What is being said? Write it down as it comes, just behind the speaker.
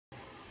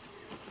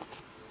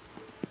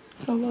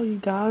Hello you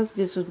guys,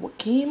 this is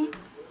Joaquin,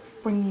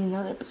 bringing you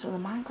another episode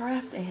of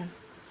Minecraft, and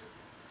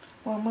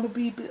well, I'm going to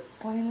be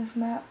playing this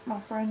map my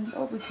friend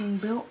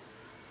Dovaking built.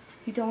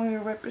 He told me to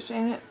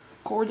represent it,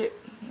 record it,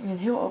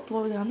 and he'll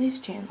upload it on his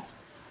channel.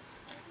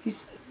 He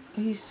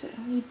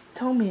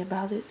told me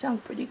about it. It sounds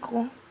pretty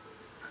cool.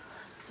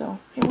 So,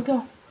 here we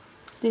go.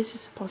 This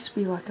is supposed to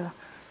be like a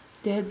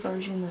dead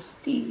version of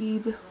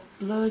Steve,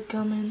 blood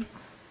coming.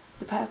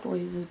 The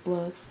pathways is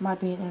blood. Might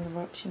be an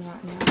interruption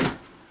right now.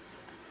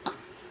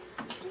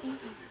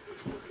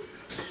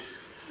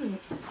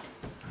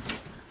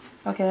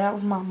 Okay, that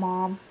was my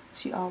mom.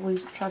 She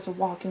always tries to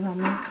walk in on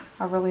me.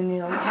 I really need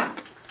a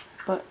lock.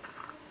 But,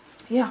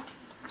 yeah.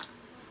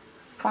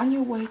 Find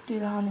your way through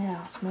the haunted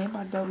house, made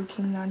by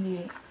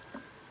dovaking98.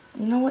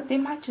 You know what? They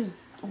might just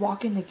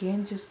walk in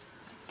again, just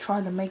try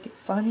to make it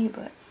funny,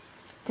 but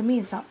to me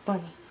it's not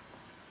funny.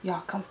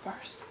 Y'all come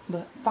first.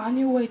 But find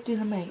your way through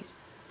the maze.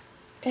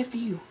 F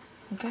you.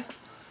 Okay?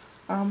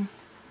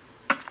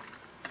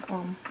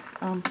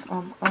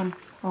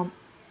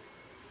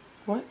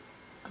 What?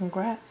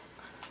 Congrats.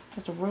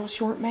 That's a real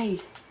short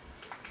maze.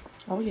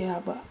 Oh yeah,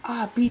 but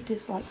I beat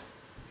this like...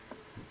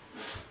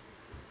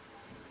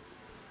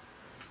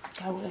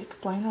 That would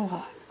explain a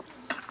lot.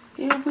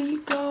 Here we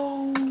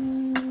go.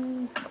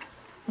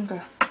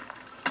 Okay.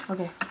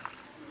 Okay.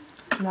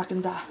 I'm not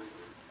gonna die.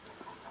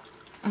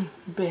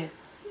 Bed.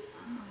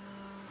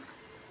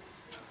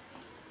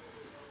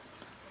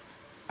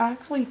 I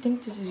actually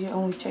think this is your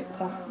only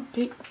checkpoint.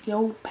 Pick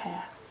your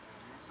path.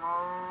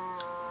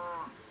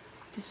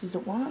 This is the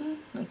one,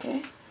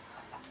 okay?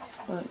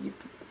 But you're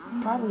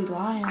probably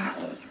lying.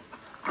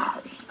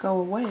 Go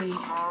away.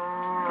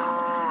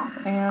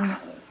 And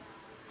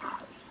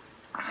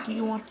do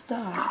you want to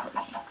die?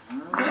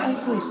 It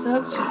actually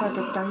sucks. It's like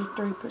a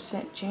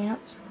 33%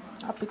 chance.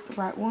 I picked the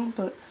right one,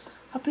 but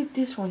I picked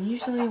this one.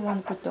 Usually I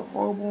want to pick the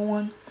horrible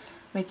one.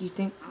 Make you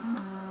think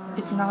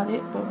it's not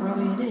it, but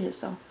really it is.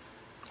 So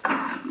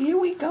here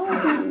we go.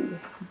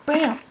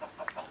 Bam!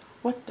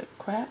 What the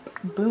crap?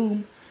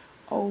 Boom.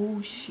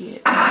 Oh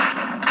shit.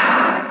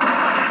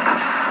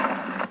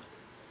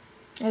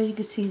 As you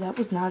can see, that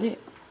was not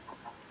it.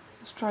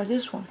 Let's try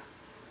this one.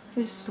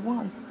 This is the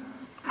one.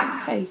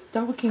 Hey,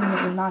 dovaking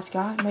was a nice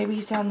guy. Maybe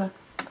he's telling the...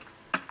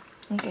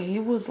 Okay, he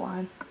was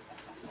lying.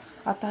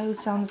 I thought he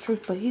was telling the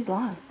truth, but he's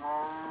lying.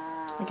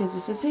 Because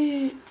this is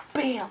it.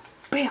 Bam!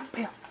 Bam!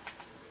 Bam!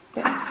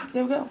 Bam!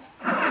 There we go.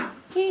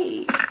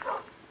 Yay!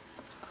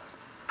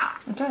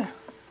 Okay.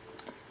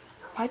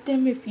 Fight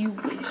them if you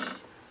wish.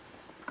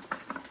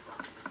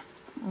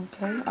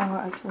 Okay, I don't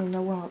actually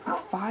know where I'll be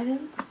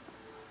fighting.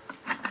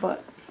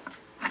 But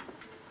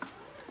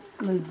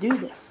let's do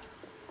this.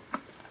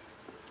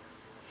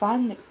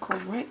 Find the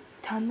correct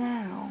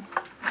tunnel.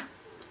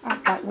 I'll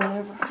fight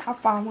whatever. I'll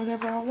find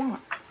whatever I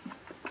want.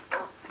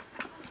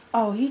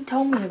 Oh, he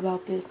told me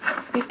about this.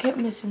 It kept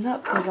messing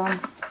up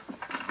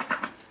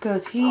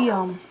because he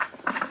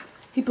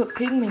put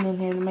pigment in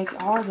here to make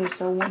it harder.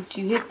 So once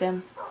you hit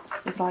them,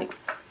 it's like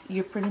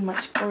you're pretty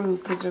much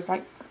screwed because there's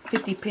like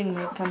 50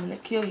 pigment coming to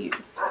kill you.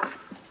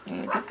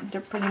 And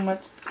they're pretty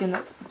much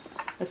gonna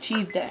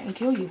achieve that and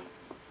kill you.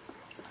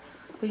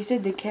 But he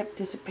said they kept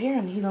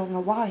disappearing. He don't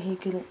know why. He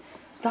couldn't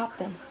stop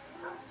them.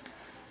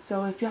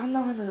 So if y'all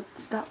know how to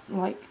stop,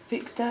 like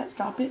fix that,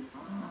 stop it,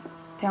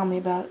 tell me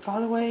about it. By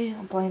the way,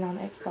 I'm playing on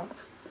Xbox.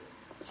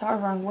 Sorry,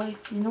 wrong way.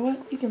 You know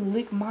what? You can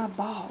lick my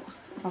balls.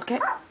 Okay?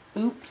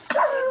 Oops.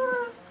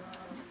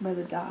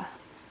 Better die.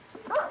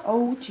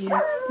 Oh, gee.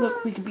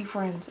 Look, we can be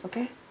friends,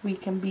 okay? We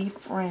can be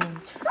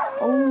friends.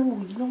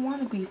 Oh, you don't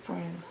want to be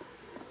friends.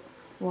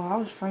 Well, I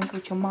was friends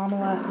with your mama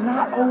last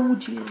night. Oh,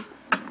 gee.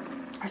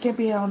 I can't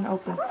be out in the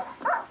open.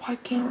 Why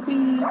can't we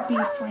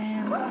be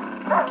friends?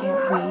 Why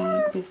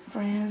can't we be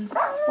friends?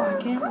 Why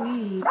can't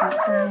we be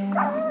friends?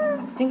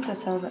 I think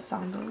that's how that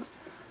song goes.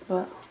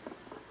 But,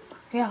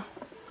 yeah.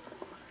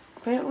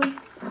 Apparently,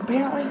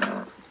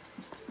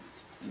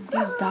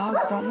 these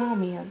dogs don't know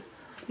me, and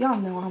y'all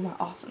know I'm an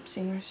awesome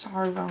singer.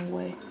 Sorry, wrong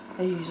way.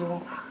 As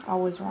usual.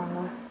 Always wrong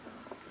way.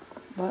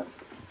 But,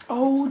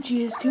 oh,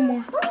 geez, two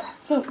more.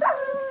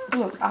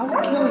 Look, I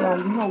will kill y'all.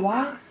 You know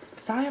why?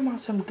 Because I am on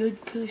some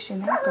good kush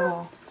and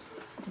alcohol.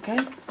 Okay?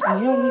 And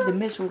you don't need to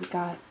mess with a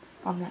guy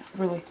on that,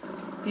 really.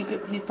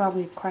 He's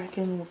probably a crackhead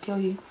and will kill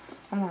you.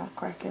 I'm not a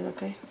crackhead,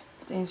 okay?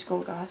 Stay in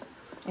school, guys.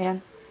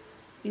 And,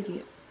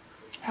 idiot.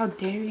 How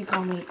dare you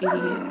call me an idiot,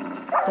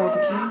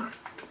 dovaking?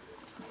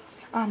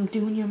 I'm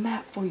doing your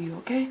map for you,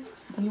 okay?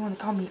 And you want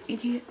to call me an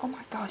idiot? Oh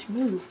my gosh,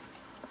 move.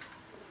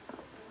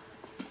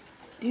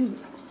 Dude.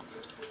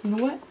 You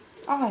know what?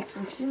 I'll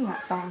actually sing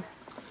that song.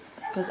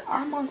 Because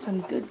I'm on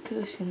some good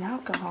kush and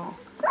alcohol.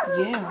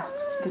 Yeah.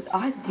 Because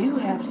I do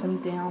have some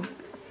down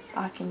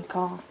I can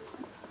call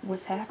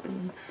what's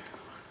happening.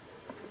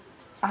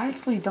 I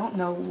actually don't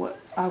know what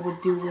I would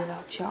do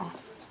without y'all.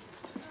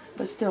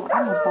 But still,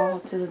 I'm a ball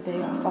to the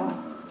day I fall.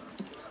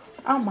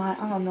 I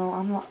don't know,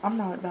 I'm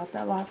not about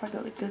that life. I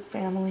got a good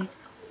family.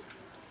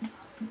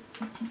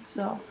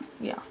 So,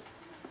 yeah.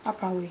 I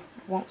probably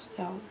won't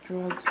sell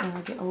drugs when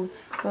I get old.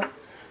 But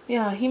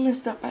Yeah, he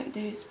messed up back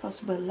there. He's supposed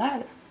to put a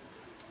ladder.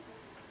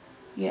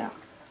 Yeah.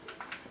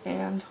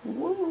 And,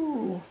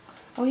 woo.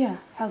 Oh yeah,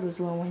 how does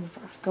Lil Wayne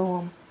first go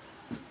on?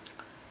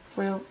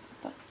 For real,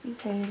 these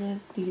haters,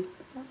 these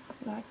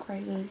not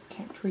crazy,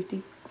 can't treat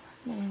these.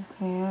 Man,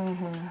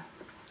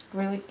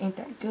 really ain't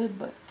that good,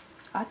 but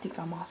I think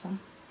I'm awesome.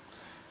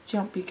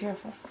 Jump, be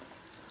careful.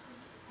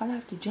 I'd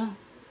have to jump.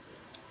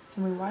 I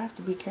mean, why I have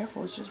to be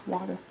careful? It's just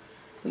water.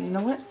 But you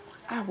know what?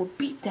 I will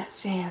beat that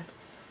sand.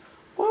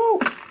 Woo!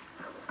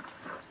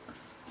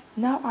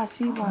 Now I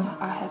see why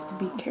I have to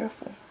be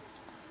careful.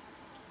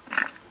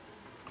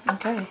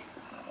 Okay.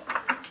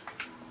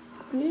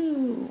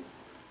 Woo!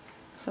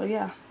 So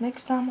yeah,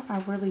 next time I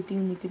really do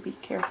need to be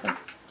careful.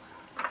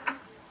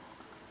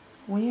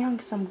 When you're on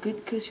some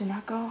good cushion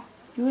alcohol,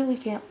 you really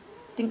can't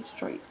think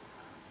straight.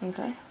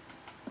 Okay?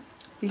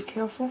 Be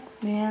careful.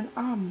 Man,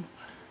 I'm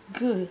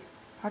good.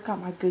 I got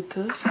my good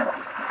kush.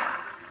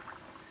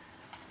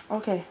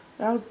 Okay,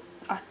 I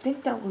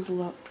think that was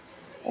luck.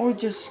 Or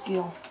just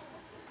skill.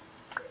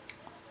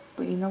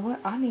 But you know what?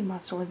 I need my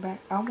sword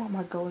back. I want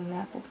my golden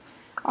apples.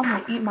 I'm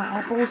gonna eat my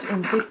apples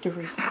in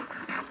victory.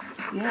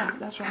 Yeah,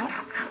 that's right.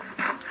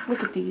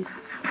 Look at these.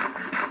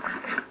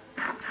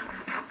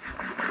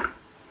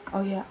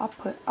 Oh yeah,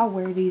 I'll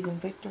wear these in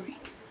victory.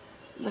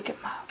 Look at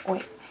my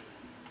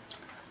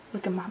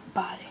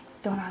body.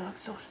 Don't I look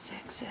so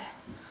sexy?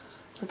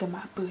 Look at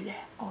my booty.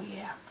 Oh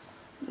yeah.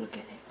 Look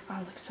at it. I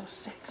look so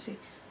sexy.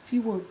 If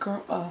you were a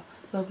girl,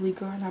 lovely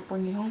girl, and I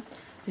bring you home,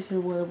 this is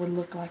what it would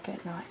look like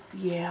at night.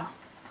 Yeah.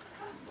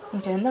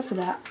 Okay, enough of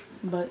that.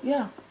 But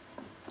yeah.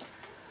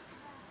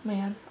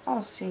 Man,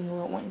 I'll sing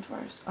Lil Wayne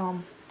first.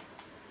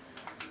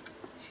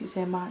 She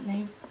said my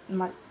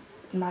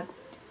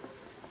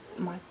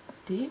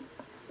dick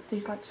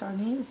tastes like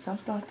sardines,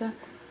 something like that.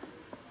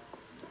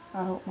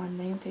 I hope my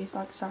name tastes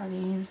like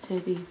sardines to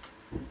the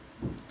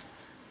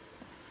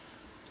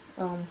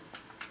I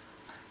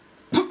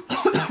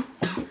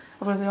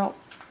really don't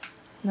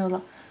know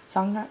the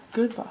song that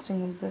good, but I'll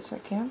sing the best I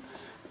can.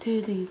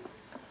 To the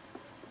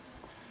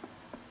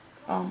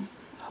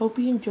hope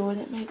you enjoyed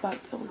it, made by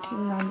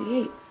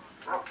dovaking98.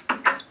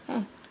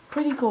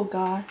 Pretty cool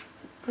guy,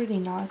 pretty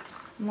nice.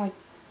 I'm like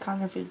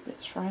kind of his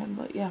best friend,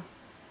 but yeah.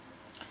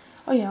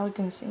 Oh yeah, I was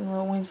gonna sing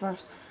Lil Wayne's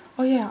verse.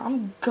 Oh yeah,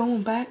 I'm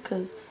going back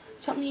because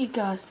some of you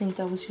guys think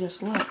that was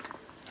just luck.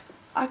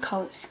 I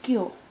call it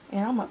skill,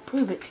 and I'm gonna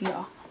prove it to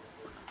y'all.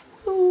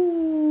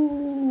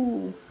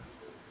 Ooh.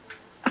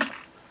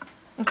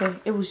 Okay,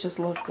 it was just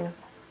luck then.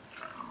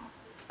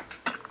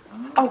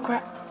 Oh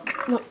crap!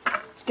 Look,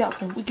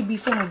 skeleton, we can be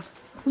friends.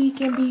 We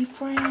can be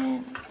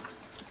friends.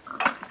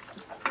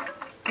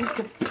 We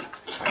can be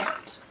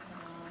friends.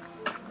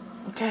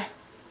 Okay,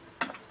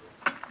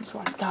 that's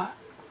what I thought.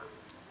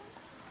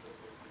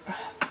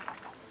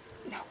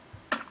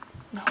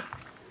 No.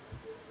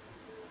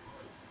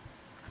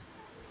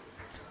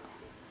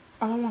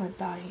 I don't want to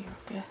die here,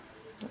 okay?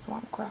 That's why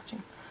I'm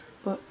crouching.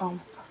 But,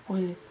 what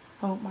is it?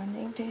 Oh, my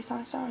name tastes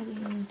like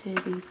sardine to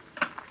the...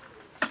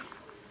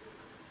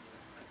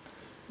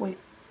 Wake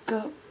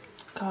up.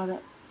 Caught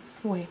up.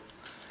 Wait.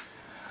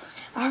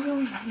 I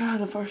really don't know how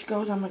the verse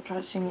goes. I'm gonna try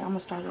to sing it. I'm gonna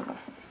start over.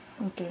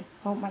 Okay.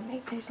 Oh, my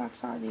name tastes like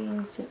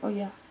sardines to... Oh,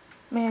 yeah.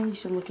 Man, you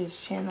should look at his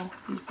channel.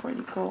 He's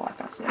pretty cool,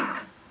 like I said.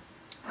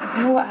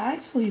 You know what? I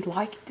actually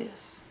like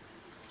this.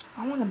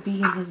 I want to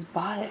be in his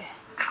body.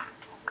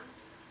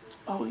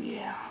 Oh,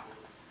 yeah.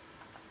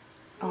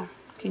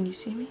 Can you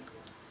see me?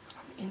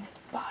 I'm in his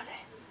body.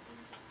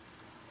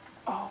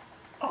 Oh.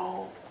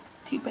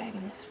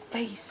 Teabagging his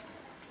face.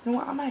 You know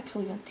what? I'm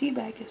actually going to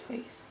teabag his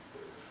face.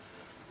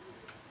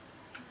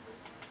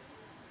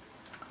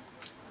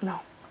 No.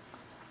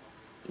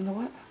 You know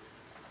what?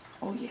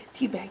 Oh, yeah.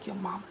 Teabag your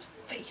mama's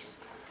face.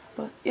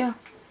 But, yeah.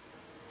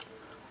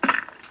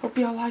 Hope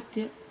y'all liked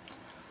it.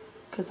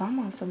 Because I'm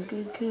on some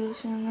good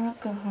cushion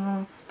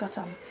alcohol. Got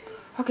some.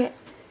 Okay.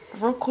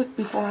 Real quick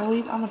before I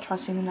leave, I'm going to try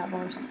singing that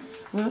verse.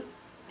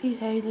 These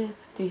haters,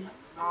 these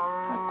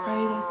like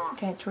crazy,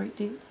 can't treat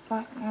these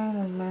like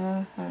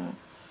man.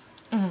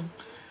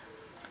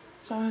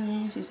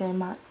 Sardine, she said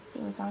my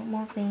feels like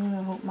morphine.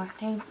 I hope my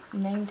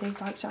name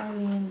tastes like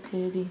sardine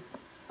titty.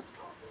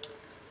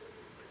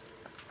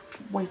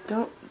 Wake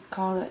up,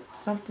 call it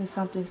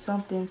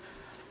something.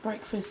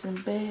 Breakfast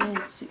in bed,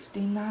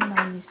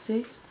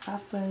 69.96. I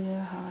feel your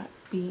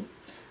heartbeat.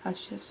 I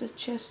just a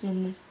chest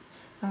in this.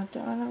 I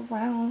turn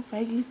around,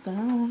 face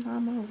down.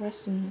 I'm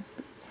arresting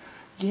this.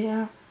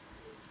 Yeah.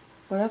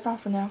 Well, that's all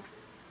for now.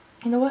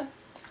 You know what?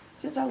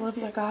 Since I love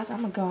you guys,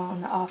 I'm gonna go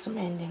on the awesome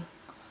ending.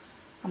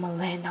 I'm gonna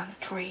land on a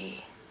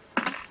tree.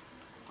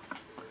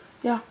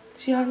 Yeah.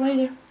 See y'all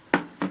later.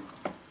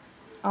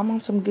 I'm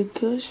on some good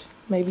kush.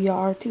 Maybe y'all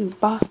are too.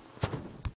 Bye.